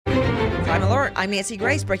Crime Alert, I'm Nancy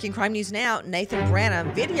Grace. Breaking crime news now. Nathan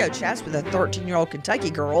Branham video chats with a 13-year-old Kentucky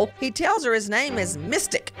girl. He tells her his name is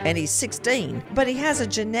Mystic and he's 16, but he has a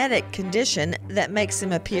genetic condition that makes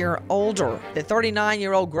him appear older. The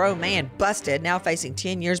 39-year-old grown man busted, now facing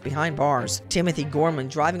 10 years behind bars. Timothy Gorman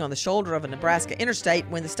driving on the shoulder of a Nebraska interstate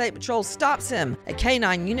when the state patrol stops him. A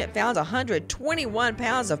K-9 unit found 121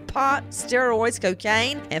 pounds of pot, steroids,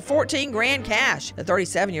 cocaine, and 14 grand cash. The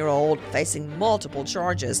 37-year-old facing multiple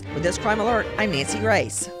charges. With this Crime Alert, I'm Nancy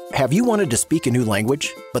Grace. Have you wanted to speak a new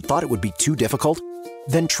language, but thought it would be too difficult?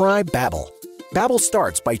 Then try Babbel. Babbel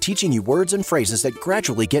starts by teaching you words and phrases that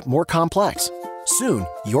gradually get more complex. Soon,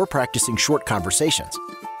 you're practicing short conversations.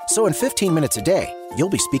 So in 15 minutes a day, you'll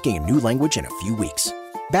be speaking a new language in a few weeks.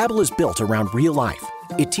 Babbel is built around real life.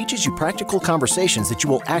 It teaches you practical conversations that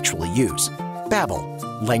you will actually use.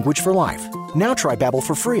 Babbel, language for life. Now try Babbel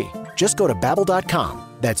for free. Just go to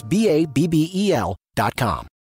Babbel.com. That's Babbel.com.